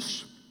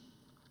anguish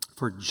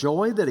for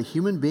joy that a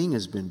human being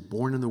has been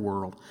born in the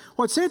world.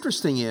 What's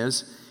interesting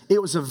is, it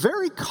was a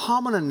very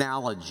common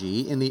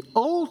analogy in the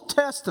Old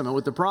Testament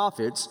with the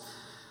prophets.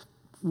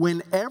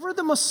 Whenever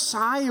the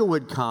Messiah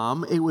would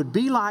come, it would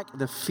be like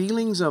the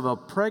feelings of a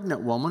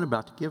pregnant woman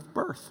about to give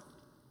birth.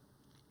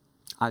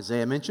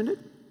 Isaiah mentioned it.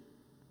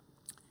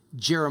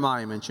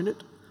 Jeremiah mentioned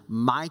it.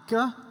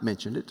 Micah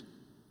mentioned it.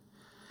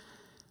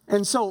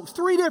 And so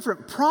 3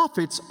 different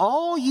prophets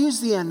all use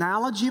the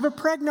analogy of a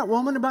pregnant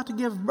woman about to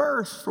give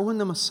birth for when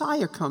the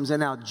Messiah comes. And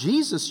now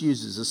Jesus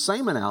uses the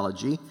same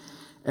analogy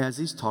as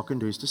he's talking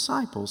to his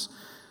disciples.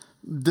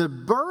 The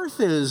birth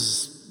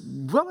is,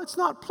 well, it's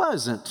not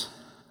pleasant.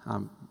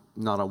 I'm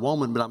not a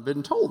woman, but I've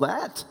been told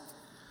that.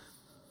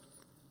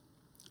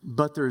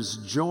 But there's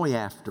joy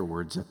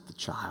afterwards at the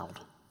child.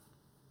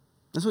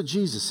 That's what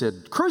Jesus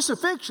said.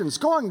 Crucifixion's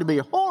going to be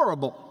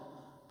horrible.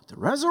 But the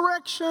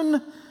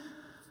resurrection,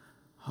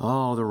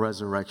 oh, the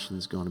resurrection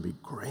is going to be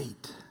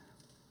great.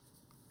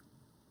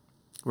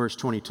 Verse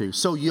 22,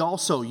 so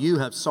you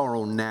have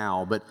sorrow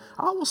now, but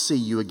I will see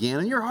you again,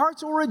 and your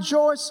hearts will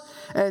rejoice,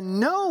 and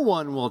no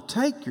one will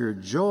take your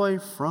joy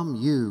from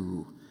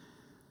you.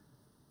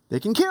 They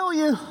can kill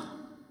you,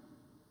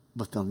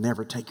 but they'll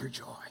never take your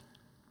joy.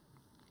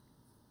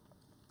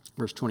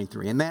 Verse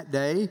 23, in that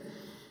day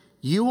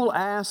you will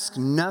ask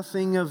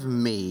nothing of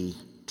me.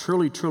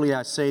 Truly, truly,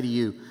 I say to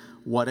you,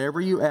 whatever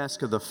you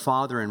ask of the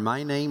Father in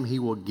my name, he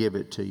will give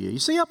it to you. You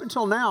see, up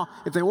until now,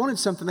 if they wanted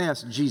something, they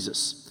asked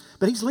Jesus.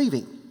 But he's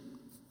leaving.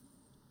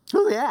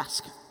 Who do they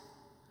ask?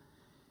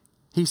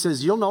 He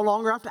says, you'll no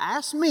longer have to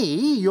ask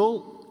me.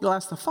 You'll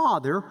ask the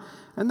Father,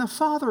 and the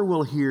Father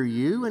will hear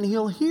you, and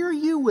he'll hear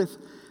you with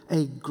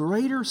a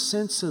greater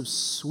sense of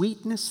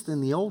sweetness than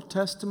the Old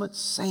Testament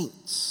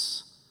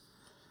saints.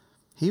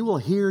 He will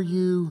hear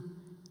you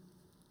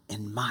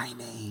in my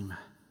name.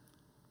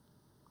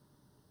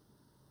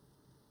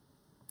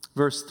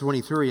 Verse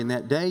 23, in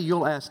that day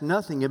you'll ask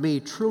nothing of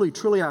me. Truly,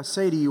 truly, I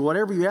say to you,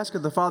 whatever you ask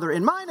of the Father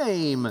in my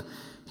name,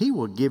 he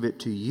will give it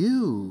to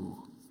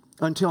you.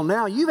 Until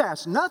now, you've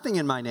asked nothing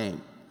in my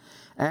name.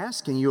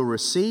 Ask and you'll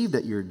receive,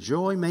 that your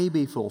joy may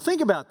be full.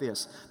 Think about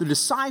this. The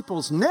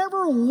disciples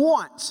never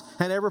once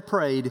had ever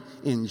prayed,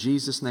 in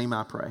Jesus' name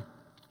I pray.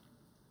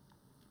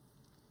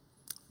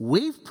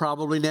 We've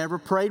probably never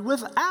prayed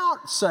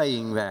without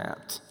saying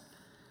that.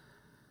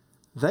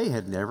 They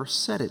had never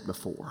said it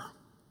before.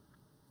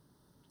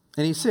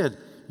 And he said,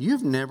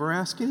 you've never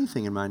asked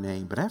anything in my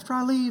name, but after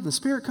I leave and the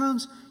Spirit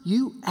comes,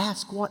 you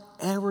ask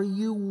whatever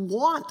you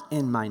want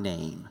in my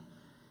name,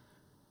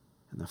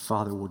 and the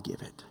Father will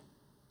give it.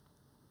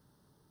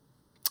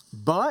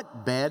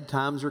 But bad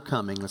times are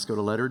coming. Let's go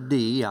to letter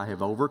D. I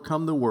have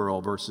overcome the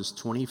world, verses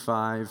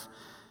 25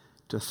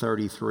 to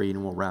 33,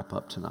 and we'll wrap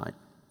up tonight.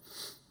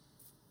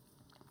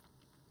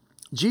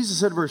 Jesus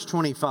said, verse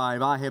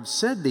 25, I have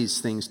said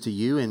these things to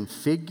you in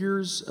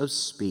figures of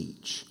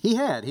speech. He'd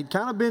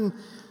kind of been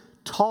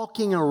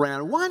talking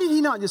around. Why did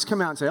he not just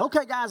come out and say,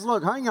 okay, guys,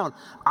 look, hang on.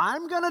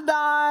 I'm going to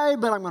die,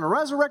 but I'm going to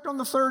resurrect on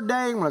the 3rd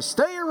day. I'm going to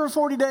stay here for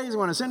 40 days. I'm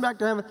going to send back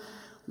to heaven.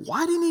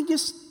 Why didn't he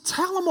just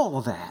tell them all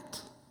of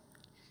that?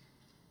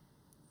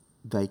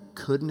 They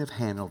couldn't have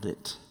handled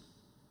it.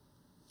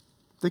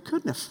 They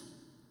couldn't have.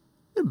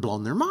 It had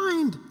blown their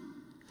mind.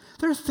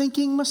 They're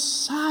thinking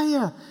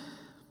Messiah.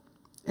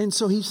 And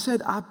so he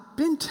said, I've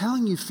been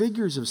telling you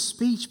figures of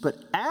speech, but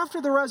after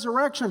the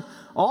resurrection,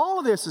 all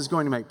of this is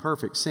going to make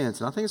perfect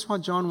sense. And I think that's why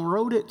John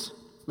wrote it.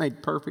 It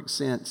made perfect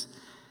sense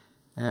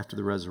after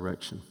the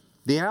resurrection.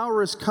 The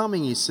hour is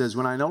coming, he says,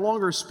 when I no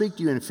longer speak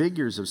to you in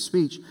figures of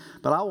speech,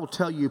 but I will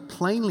tell you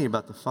plainly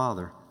about the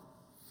Father.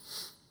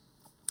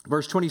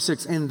 Verse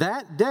 26, in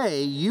that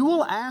day you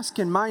will ask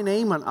in my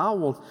name,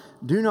 and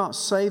do not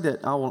say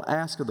that I will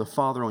ask of the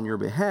Father on your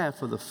behalf,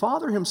 for the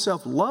Father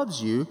himself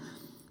loves you,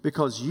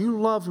 because you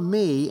love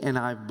me, and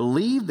I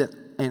believe that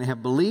and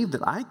have believed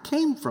that I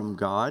came from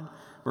God.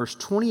 Verse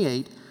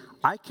 28,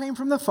 I came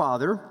from the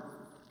Father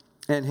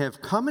and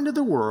have come into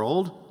the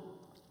world,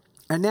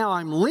 and now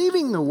I'm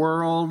leaving the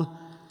world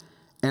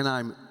and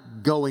I'm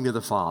going to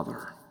the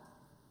Father.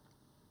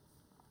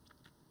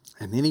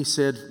 And then he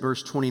said,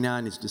 verse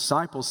 29, his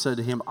disciples said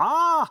to him,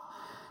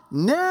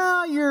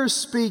 now you're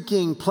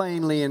speaking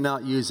plainly and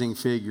not using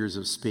figures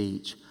of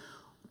speech.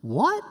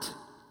 What?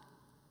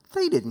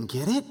 They didn't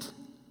get it.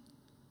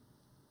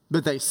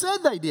 But they said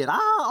they did.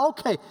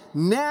 Okay.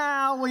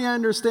 Now we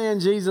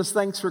understand, Jesus.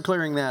 Thanks for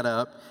clearing that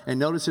up. And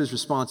notice his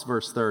response,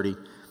 verse 30.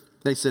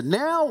 They said,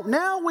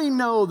 now we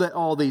know that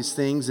all these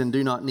things and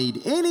do not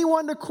need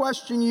anyone to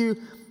question you.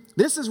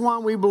 This is why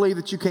we believe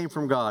that you came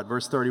from God.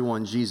 Verse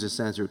 31, Jesus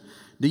answered,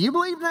 do you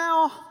believe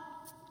now?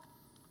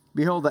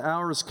 Behold, the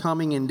hour is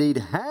coming, indeed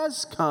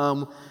has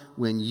come,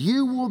 when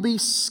you will be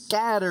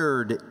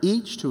scattered,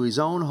 each to his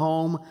own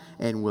home,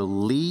 and will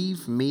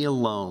leave me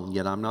alone.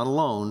 Yet I'm not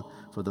alone,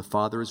 for the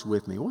Father is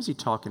with me. What was he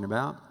talking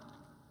about?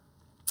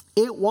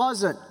 It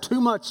wasn't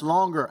too much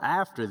longer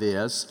after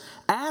this,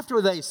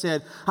 after they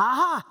said,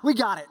 we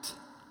got it.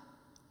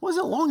 It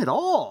wasn't long at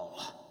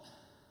all.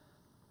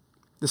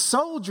 The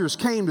soldiers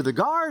came to the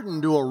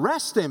garden to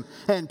arrest him,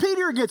 and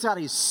Peter gets out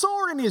his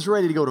sword and he's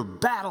ready to go to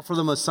battle for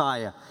the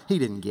Messiah. He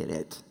didn't get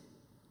it.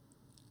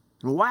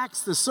 And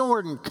whacks the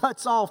sword and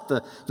cuts off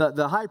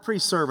the high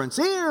priest servant's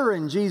ear,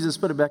 and Jesus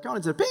put it back on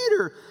and said,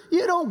 Peter,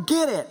 you don't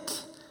get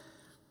it.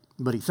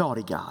 But he thought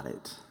he got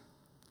it.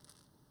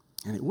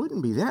 And it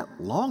wouldn't be that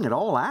long at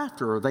all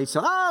after they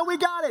said, we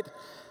got it,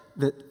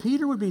 that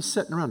Peter would be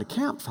sitting around a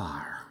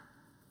campfire.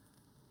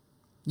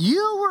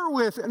 You were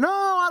with, no,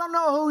 I don't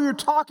know who you're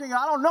talking,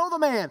 I don't know the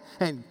man,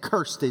 and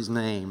cursed his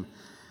name.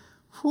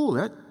 Whew,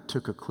 that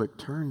took a quick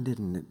turn,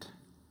 didn't it?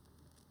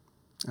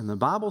 And the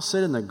Bible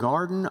said in the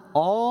garden,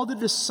 all the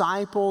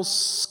disciples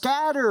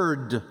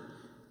scattered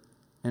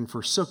and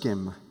forsook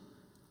him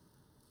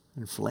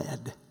and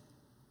fled.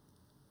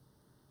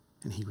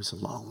 And he was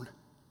alone.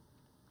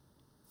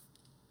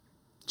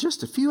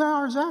 Just a few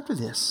hours after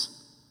this.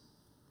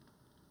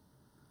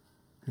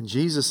 And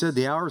Jesus said,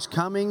 the hour is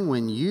coming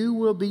when you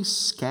will be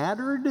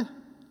scattered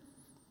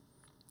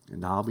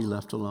and I'll be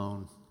left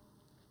alone.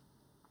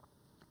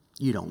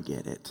 You don't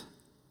get it.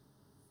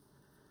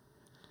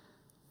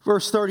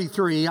 Verse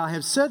 33, I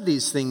have said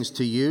these things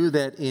to you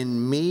that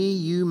in me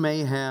you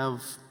may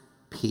have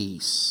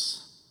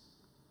peace.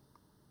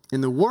 In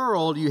the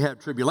world you have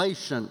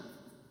tribulation,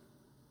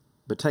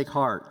 but take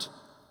heart.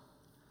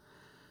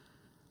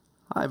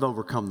 I've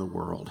overcome the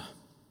world.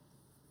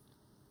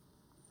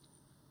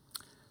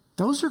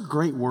 Those are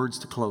great words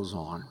to close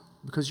on,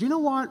 because you know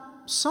what?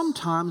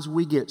 Sometimes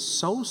we get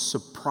so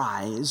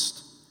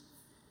surprised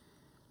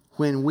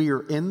when we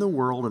are in the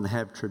world and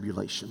have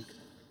tribulation.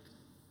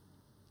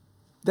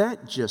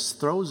 That just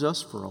throws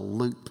us for a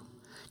loop.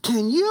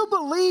 Can you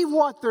believe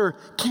what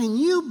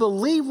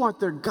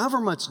their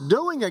government's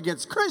doing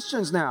against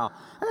Christians now?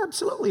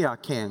 Absolutely I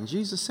can.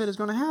 Jesus said it's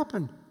going to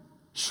happen.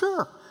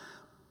 Sure.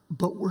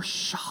 But we're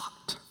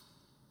shocked.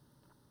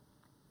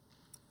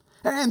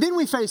 And then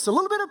we face a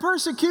little bit of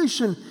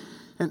persecution,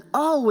 and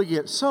we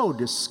get so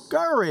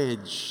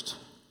discouraged.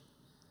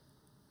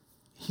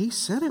 He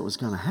said it was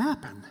going to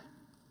happen.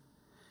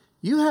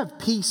 You have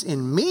peace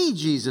in me,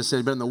 Jesus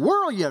said, but in the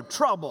world you have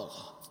trouble.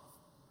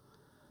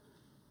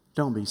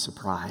 Don't be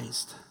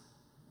surprised.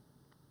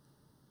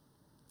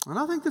 And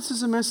I think this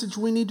is a message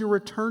we need to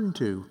return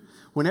to.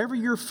 Whenever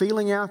you're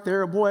feeling out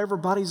there,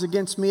 everybody's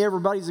against me,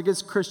 everybody's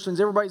against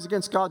Christians, everybody's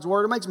against God's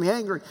word, it makes me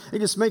angry, it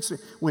just makes me...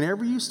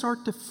 Whenever you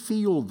start to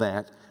feel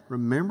that,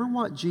 remember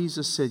what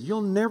Jesus said,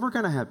 you're never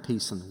going to have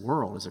peace in the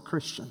world as a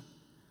Christian,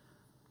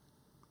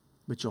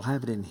 but you'll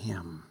have it in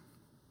Him.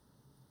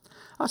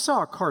 I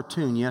saw a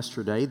cartoon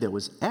yesterday that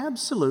was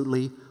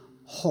absolutely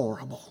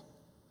horrible.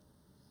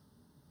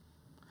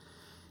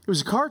 It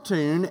was a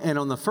cartoon, and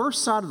on the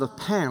first side of the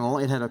panel,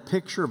 it had a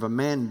picture of a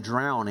man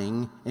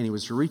drowning, and he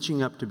was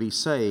reaching up to be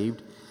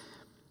saved,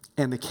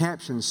 and the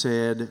caption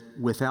said,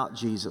 "Without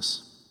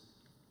Jesus."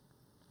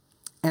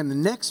 And the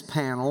next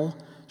panel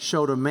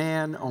showed a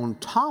man on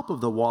top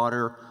of the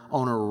water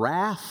on a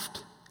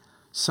raft,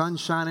 sun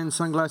shining,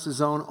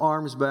 sunglasses on,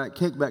 arms back,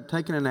 kick back,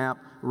 taking a nap,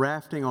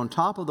 rafting on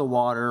top of the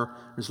water.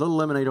 There's a little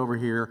lemonade over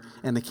here,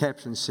 and the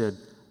caption said,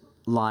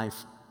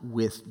 "Life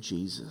with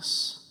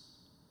Jesus."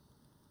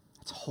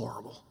 It's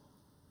horrible.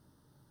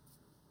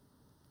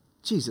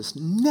 Jesus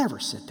never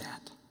said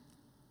that.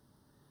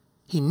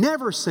 He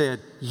never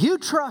said, you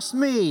trust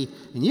me,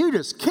 and you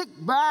just kick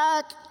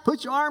back,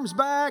 put your arms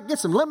back, get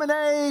some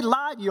lemonade,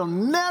 light, you'll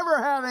never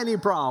have any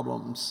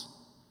problems.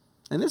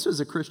 And this was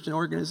a Christian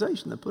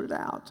organization that put it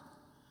out.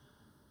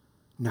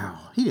 No,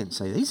 he didn't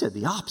say that. He said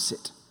the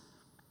opposite.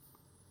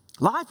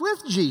 Life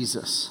with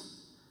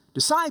Jesus,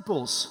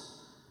 disciples,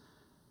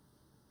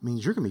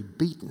 means you're going to be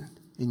beaten,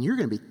 and you're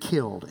going to be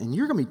killed, and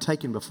you're going to be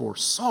taken before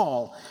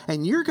Saul,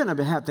 and you're going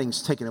to have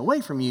things taken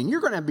away from you, and you're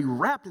going to be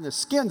wrapped in the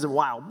skins of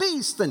wild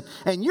beasts,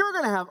 and you're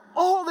going to have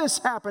all this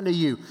happen to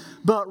you.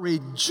 But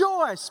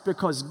rejoice,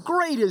 because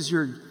great is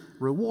your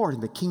reward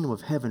in the kingdom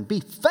of heaven. Be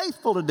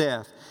faithful to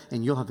death,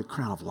 and you'll have the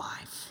crown of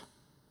life.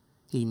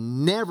 He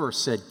never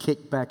said,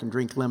 kick back and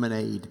drink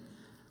lemonade.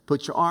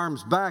 Put your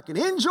arms back and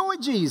enjoy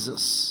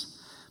Jesus.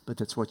 But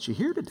that's what you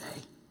hear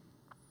today.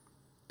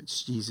 But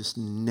Jesus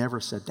never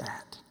said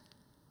that.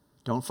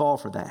 Don't fall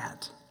for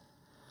that.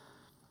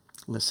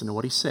 Listen to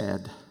what he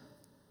said.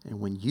 And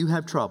when you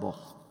have trouble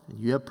and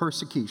you have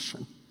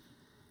persecution,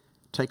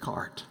 take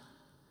heart.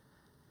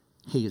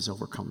 He has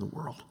overcome the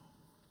world.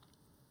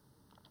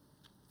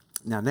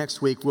 Now,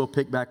 next week, we'll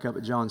pick back up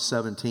at John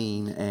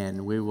 17,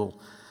 and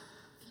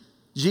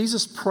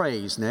Jesus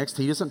prays next.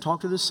 He doesn't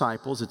talk to the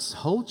disciples. The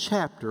whole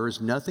chapter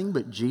is nothing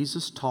but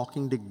Jesus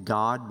talking to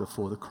God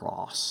before the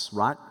cross.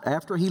 Right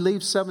after he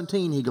leaves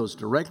 17, he goes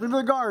directly to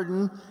the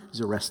garden.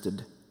 He's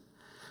arrested.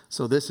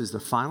 So this is the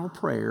final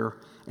prayer,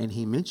 and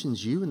he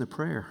mentions you in the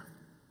prayer.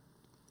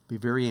 Be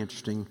very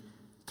interesting.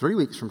 3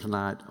 weeks from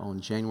tonight, on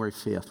January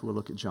 5th, we'll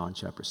look at John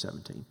chapter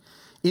 17.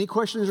 Any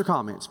questions or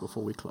comments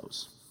before we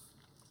close?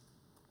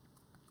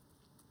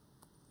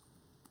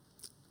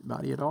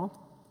 Anybody at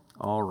all?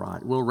 All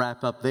right. We'll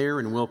wrap up there,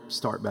 and we'll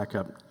start back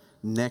up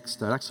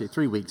next, actually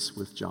 3 weeks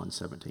with John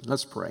 17.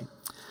 Let's pray.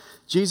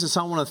 Jesus,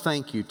 I want to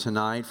thank you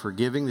tonight for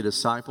giving the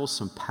disciples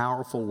some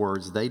powerful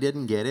words. They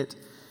didn't get it.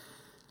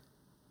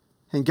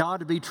 And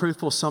God, to be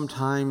truthful,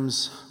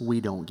 sometimes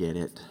we don't get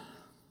it.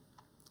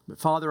 But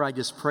Father, I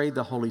just pray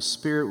the Holy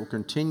Spirit will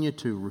continue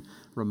to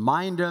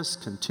remind us,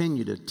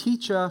 continue to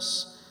teach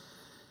us.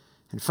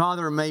 And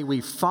Father, may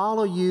we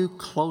follow you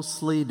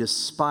closely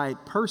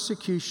despite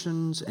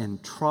persecutions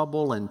and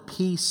trouble and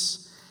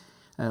peace,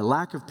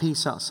 lack of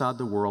peace outside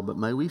the world. But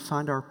may we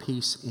find our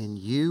peace in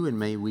you, and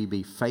may we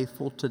be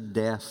faithful to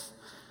death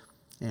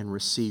and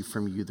receive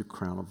from you the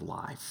crown of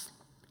life.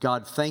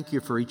 God, thank you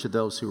for each of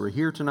those who are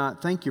here tonight.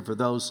 Thank you for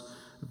those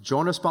who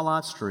join us by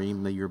live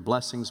stream. May your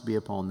blessings be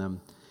upon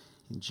them.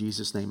 In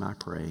Jesus' name I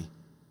pray.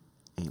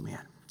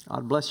 Amen.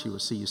 God bless you. We'll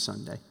see you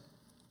Sunday.